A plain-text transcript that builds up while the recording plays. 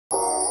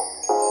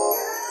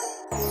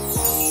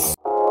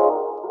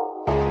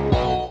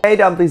Hey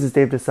dumplings, it's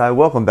Dave Desai.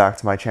 Welcome back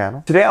to my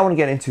channel. Today I want to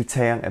get into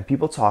Taehyung and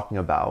people talking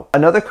about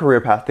another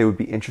career path they would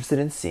be interested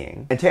in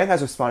seeing. And Taehyung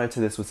has responded to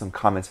this with some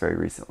comments very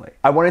recently.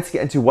 I wanted to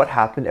get into what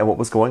happened and what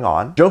was going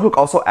on. Jungkook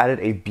also added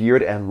a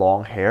beard and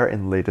long hair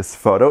in latest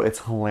photo. It's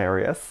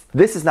hilarious.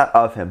 This is not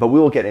of him, but we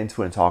will get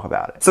into it and talk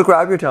about it. So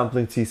grab your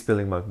dumpling tea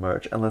spilling mug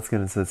merch and let's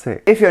get into the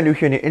tea. If you're new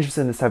here and you're interested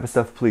in this type of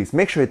stuff, please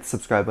make sure you hit the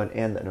subscribe button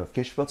and that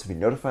notification bell to be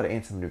notified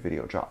anytime a new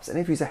video drops. And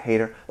if you're a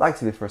hater, like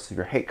to be the first to leave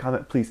your hate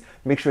comment, please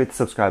make sure you hit the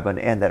subscribe button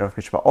and that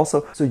notification bell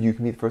also so you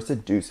can be the first to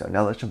do so.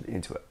 Now let's jump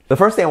into it. The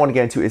first thing I want to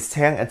get into is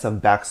Taehyung and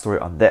some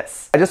backstory on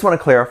this. I just want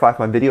to clarify if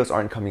my videos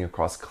aren't coming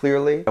across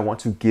clearly, I want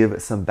to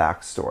give some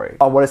backstory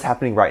on what is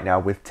happening right now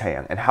with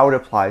Taehyung and how it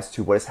applies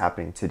to what is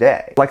happening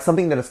today. Like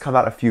something that has come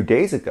out a few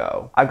days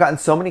ago, I've gotten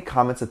so many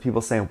comments of people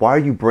saying, why are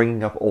you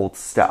bringing up old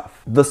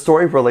stuff? The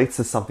story relates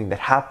to something that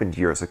happened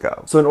years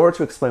ago. So in order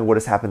to explain what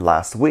has happened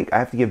last week, I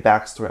have to give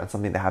backstory on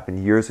something that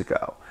happened years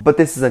ago. But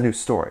this is a new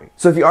story.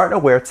 So if you aren't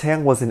aware,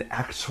 Taehyung was an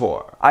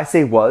actor. I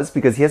say was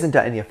because he hasn't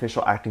done any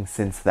official acting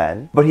since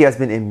then, but he has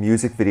been in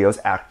music videos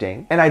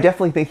acting, and I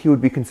definitely think he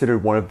would be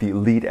considered one of the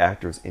lead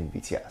actors in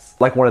BTS,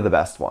 like one of the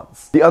best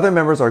ones. The other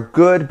members are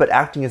good, but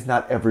acting is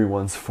not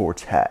everyone's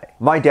forte.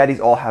 My daddies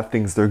all have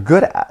things they're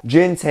good at.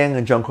 Jin, Taehyung,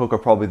 and Jungkook are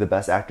probably the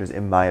best actors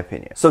in my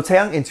opinion. So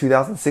Taehyung in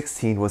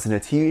 2016 was in a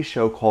TV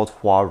show called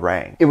Hwa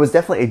Rang. It was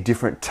definitely a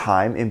different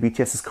time in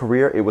BTS's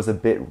career. It was a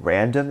bit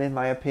random in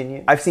my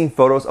opinion. I've seen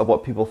photos of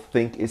what people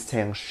think is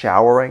Taehyung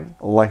showering.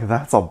 Like,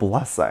 that's a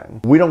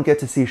blessing. We don't get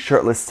to see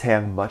shirtless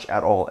Taehyung much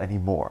at all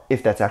anymore,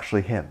 if that's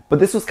actually him. But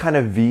this was kind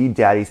of V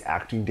Daddy's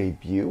acting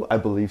debut, I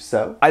believe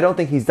so. I don't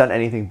think he's done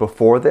anything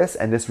before this,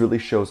 and this really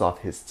shows off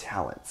his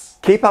talents.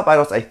 K-pop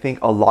idols, I think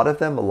a lot of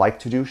them like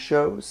to do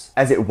shows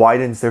as it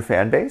widens their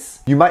fan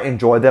base. You might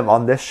enjoy them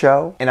on this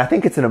show, and I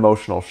think it's an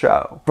emotional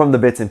show from the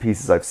bits and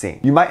pieces I've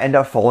seen. You might end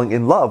up falling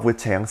in love with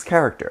Taehyung's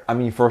character. I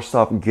mean, first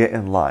off, get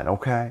in line,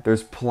 okay?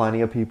 There's plenty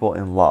of people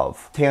in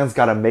love. Taehyung's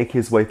gotta make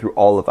his way through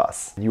all of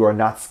us. You are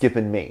not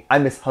skipping me.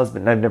 I'm his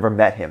husband and I've never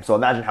met him, so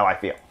imagine how I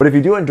feel. But if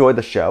you do enjoy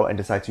the show and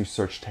decide to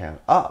search Taehyung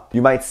up,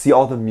 you might see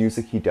all the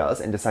music he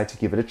does and decide to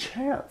give it a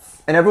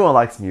chance. And everyone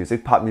likes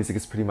music. Pop music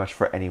is pretty much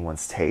for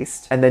anyone's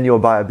taste. And then you'll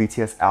buy a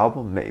BTS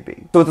album,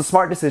 maybe. So it's a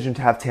smart decision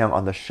to have Taehyung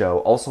on the show.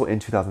 Also in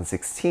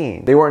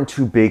 2016, they weren't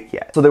too big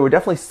yet. So they were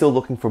definitely still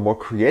looking for more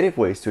creative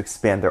ways to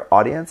expand their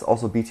audience.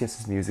 Also,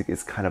 BTS's music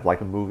is kind of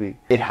like a movie.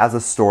 It has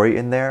a story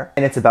in there,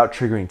 and it's about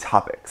triggering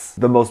topics.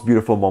 The most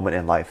beautiful moment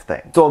in life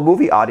thing. So a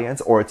movie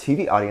audience or a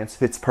TV audience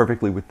fits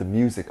perfectly with the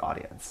music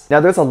audience. Now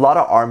there's a lot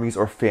of armies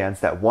or fans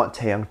that want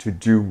Taehyung to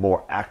do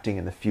more acting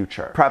in the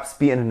future. Perhaps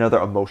be in another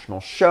emotional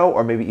show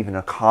or maybe even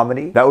a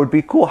comedy. That would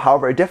be cool.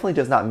 However, it definitely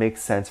does not make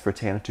sense for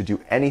Taehyung to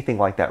do anything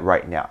like that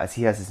right now, as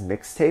he has his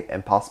mixtape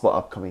and possible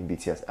upcoming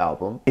BTS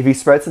album. If he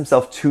spreads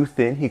himself too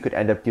thin, he could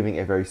end up giving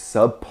a very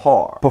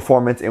subpar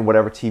performance in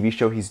whatever TV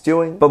show he's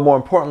doing, but more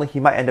importantly, he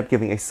might end up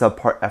giving a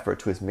subpar effort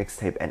to his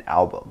mixtape and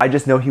album. I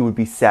just know he would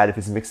be sad if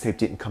his mixtape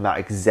didn't come out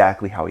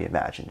exactly how he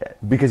imagined it,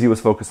 because he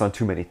was focused on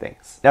too many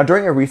things. Now,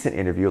 during a recent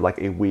interview, like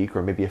a week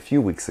or maybe a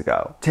few weeks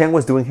ago, Taehyung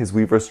was doing his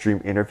Weverse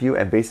Dream interview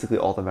and basically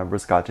all the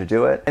members got to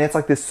do it. And it's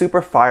like this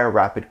super fire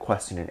rapid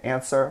question and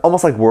answer,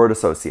 almost like word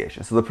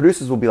association. So the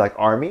producers will be like,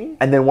 Army,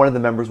 and then one of the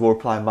members will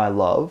reply, my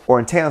love, or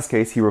in Taehyung's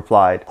case, he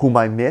replied, whom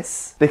I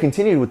miss. They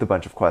continued with a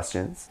bunch of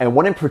questions, and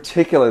one in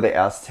particular they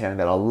asked Taehyung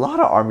that a lot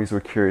of armies were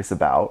curious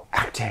about: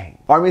 acting.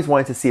 Armies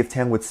wanted to see if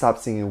Taehyung would stop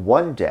singing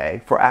one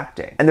day for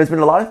acting. And there's been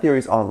a lot of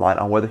theories online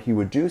on whether he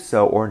would do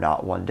so or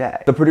not one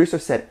day. The producer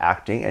said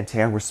acting, and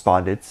Taehyung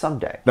responded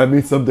someday. That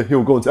means someday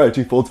he'll go into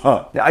acting full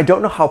time. Now, I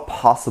don't know how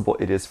possible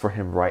it is for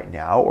him right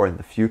now or in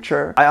the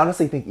future. I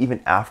honestly think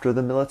even after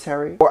the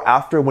military, or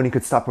after when he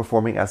could stop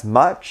performing as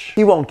much,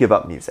 he won't give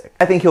up music.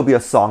 I think he'll be a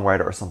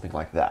songwriter or something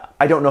like that.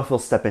 I don't know if he'll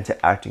step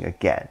into acting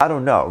again. I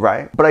don't know,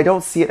 right? But I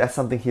don't see it as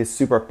something he is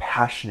super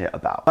passionate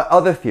about. My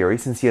other theory,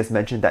 since he has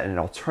mentioned that an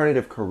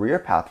alternative career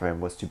path for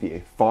him was to be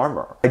a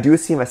farmer, I do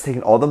see him as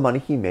taking all the money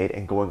he made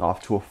and going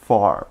off to a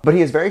farm. But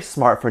he is very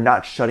smart for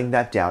not shutting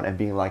that down and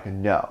being like,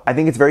 no. I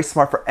think it's very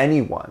smart for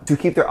anyone to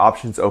keep their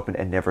options open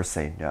and never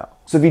say no.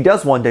 So if he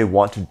does one day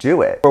want to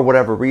do it, for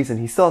whatever reason,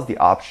 he still has the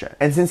option.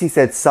 And since he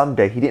said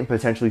someday, he didn't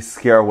potentially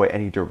scare away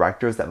any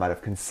directors that might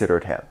have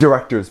considered him.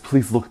 Directors,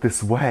 please look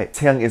this way.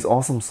 Taehyung is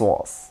awesome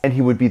sauce, and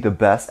he would be the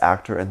best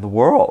actor in the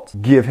world.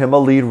 Give him a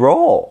lead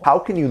role. How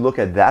can you look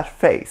at that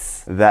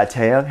face that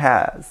Taehyung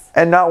has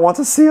and not want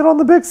to see it on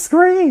the big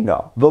screen?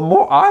 The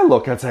more I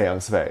look at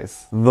Taehyung's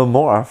face, the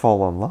more I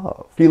fall in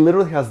love. He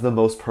literally has the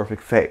most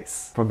perfect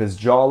face, from his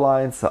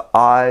jawline to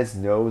eyes,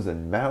 nose,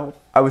 and mouth.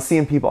 I was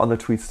seeing people on the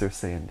tweets there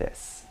saying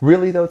this: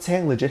 Really though,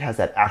 Taehyung legit has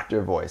that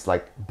actor voice.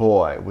 Like,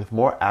 boy, with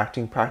more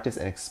acting practice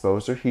and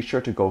exposure, he's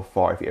sure to go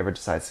far if he ever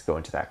decides to go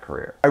into that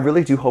career. I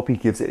really do hope he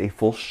gives it a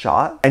full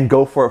shot and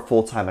go for it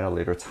full time at a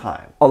later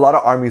time. A lot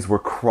of ARMYs were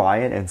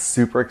crying and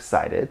super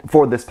excited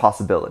for this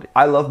possibility.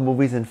 I love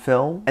movies and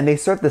film, and they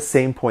serve the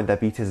same point that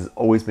BTS has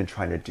always been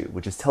trying to do,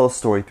 which is tell a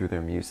story through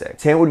their music.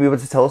 Taehyung would be able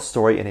to tell a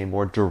story in a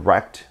more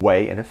direct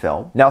way in a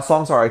film. Now,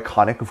 songs are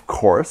iconic, of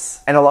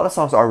course, and a lot of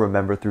songs are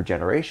remembered through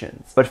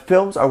generations, but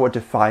films are what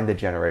define the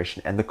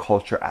generation and the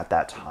culture at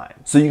that time.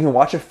 So you can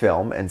watch a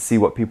film and see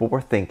what people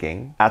were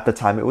thinking at the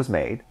time it was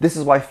made. This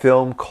is why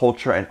film,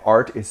 culture, and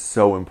art is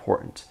so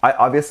important. I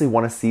obviously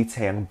want to see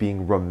Taehyung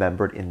being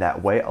remembered in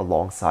that way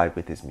alongside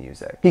with his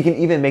music. He can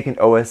even make an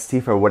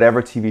OST for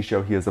whatever TV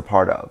show he is a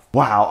part of.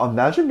 Wow,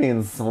 imagine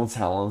being so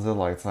talented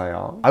like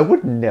Taehyung. I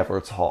would never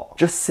talk,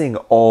 just sing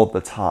all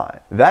the time.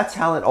 That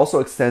talent also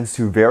extends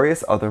to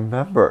various other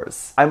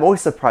members. I'm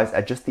always surprised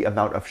at just the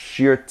amount of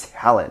sheer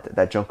talent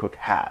that Jungkook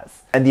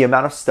has and the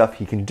amount of stuff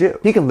he can do.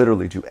 He can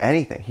literally do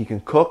anything. He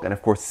can cook and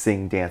of course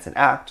sing, dance, and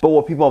act. But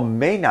what people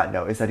may not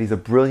know is that he's a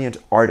brilliant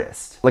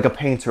artist, like a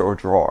painter or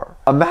drawer.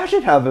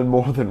 Imagine having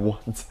more than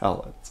one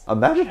talent.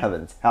 Imagine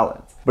having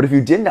talent. But if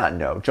you did not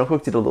know,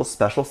 Jungkook did a little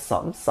special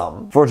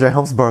something for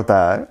Jaehope's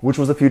birthday, which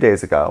was a few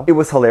days ago. It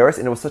was hilarious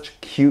and it was such a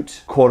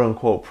cute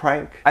quote-unquote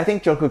prank. I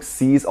think Jungkook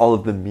sees all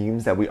of the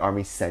memes that we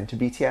ARMY send to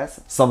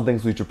BTS. Some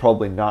things we should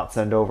probably not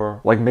send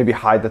over, like maybe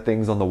hide the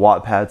things on the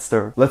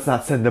Wattpadster. Let's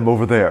not send them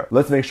over there.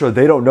 Let's make sure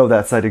they don't know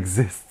that site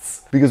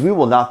exists, because we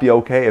will not be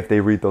okay if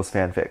they read those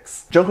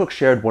fanfics. Jungkook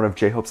shared one of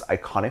J-Hope's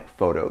iconic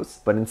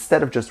photos, but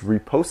instead of just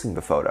reposting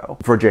the photo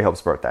for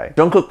J-Hope's birthday,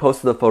 Jungkook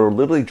posted the photo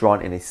literally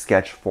drawn in a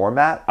sketch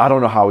format. I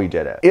don't know how he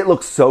did it. It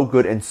looks so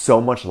good and so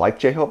much like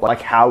J-Hope.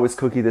 Like, how is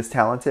Cookie this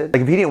talented?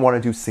 Like, if he didn't want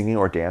to do singing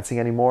or dancing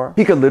anymore,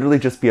 he could literally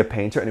just be a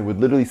painter and it would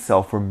literally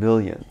sell for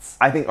millions.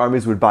 I think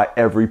ARMYs would buy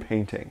every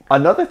painting.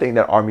 Another thing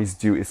that ARMYs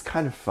do is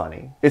kind of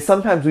funny, is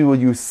sometimes we will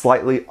use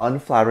slightly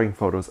unflattering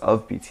photos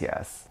of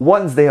BTS.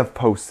 Ones they have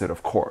posted,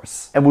 of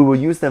course, and we will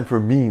use them for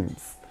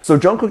memes. So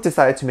Jungkook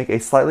decided to make a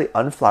slightly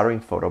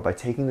unflattering photo by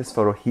taking this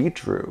photo he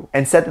drew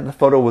and said that the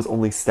photo was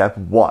only step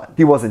 1.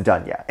 He wasn't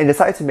done yet, and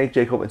decided to make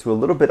J-Hope into a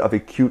little bit of a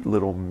cute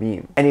little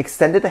meme. And he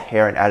extended the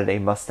hair and added a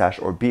mustache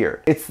or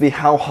beard. It's the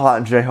how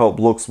hot J-Hope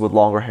looks with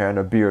longer hair and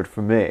a beard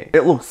for me.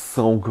 It looks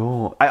so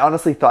good. I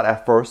honestly thought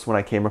at first when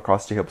I came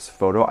across J-Hope's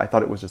photo, I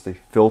thought it was just a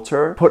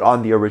filter put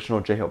on the original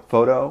J-Hope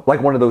photo,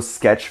 like one of those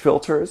sketch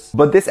filters.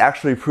 But this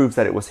actually proves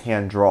that it was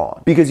hand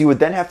drawn, because you would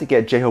then have to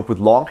get J-Hope with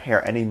long hair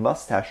and a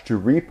mustache to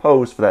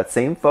repose for that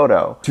same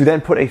photo to then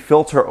put a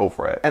filter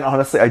over it. And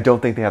honestly, I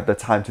don't think they have the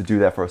time to do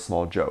that for a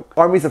small joke.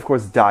 ARMYs of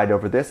course died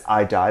over this.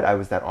 I died. I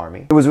was that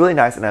ARMY. It was really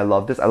nice and I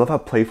love this. I love how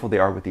playful they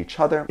are with each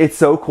other. It's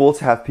so cool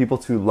to have people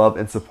to love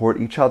and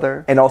support each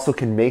other and also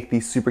can make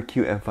these super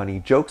cute and funny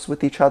jokes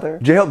with each other.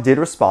 J-Hope did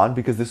respond,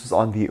 because this was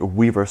on the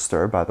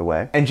Weverster, by the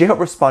way. And J-Hope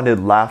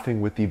responded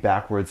laughing with the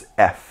backwards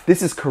F.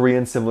 This is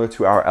Korean similar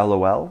to our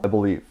LOL, I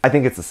believe. I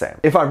think it's the same.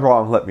 If I'm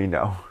wrong, let me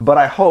know. But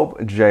I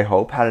hope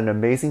J-Hope had an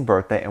amazing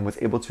birthday and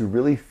was able to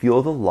really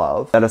feel the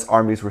love that us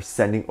ARMYs were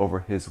sending over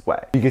his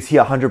way, because he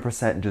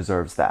 100%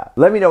 deserves that.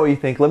 Let me know what you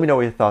think. Let me know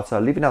what your thoughts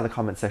are. Leave it down in the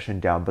comment section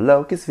down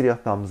below. Give this video a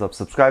thumbs up.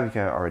 Subscribe if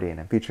you haven't already,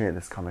 and I'm featuring it in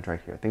this comment right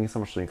here. Thank you so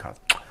much for leaving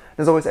comments.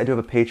 As always, I do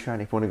have a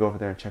Patreon if you want to go over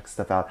there and check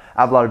stuff out.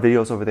 I have a lot of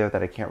videos over there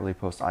that I can't really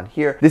post on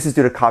here. This is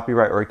due to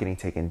copyright or getting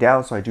taken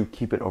down, so I do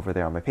keep it over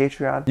there on my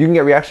Patreon. You can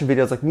get reaction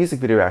videos like music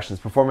video reactions,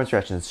 performance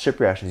reactions, ship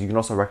reactions. You can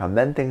also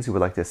recommend things you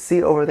would like to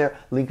see over there.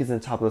 Link is in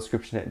the top of the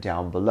description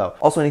down below.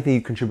 Also, anything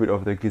you contribute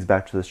over there gives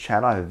back to this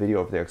channel. I have a video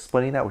over there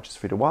explaining that, which is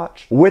free to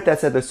watch. With that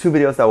said, there's 2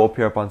 videos that will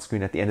appear up on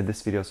screen at the end of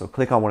this video, so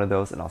click on one of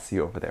those and I'll see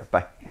you over there.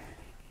 Bye.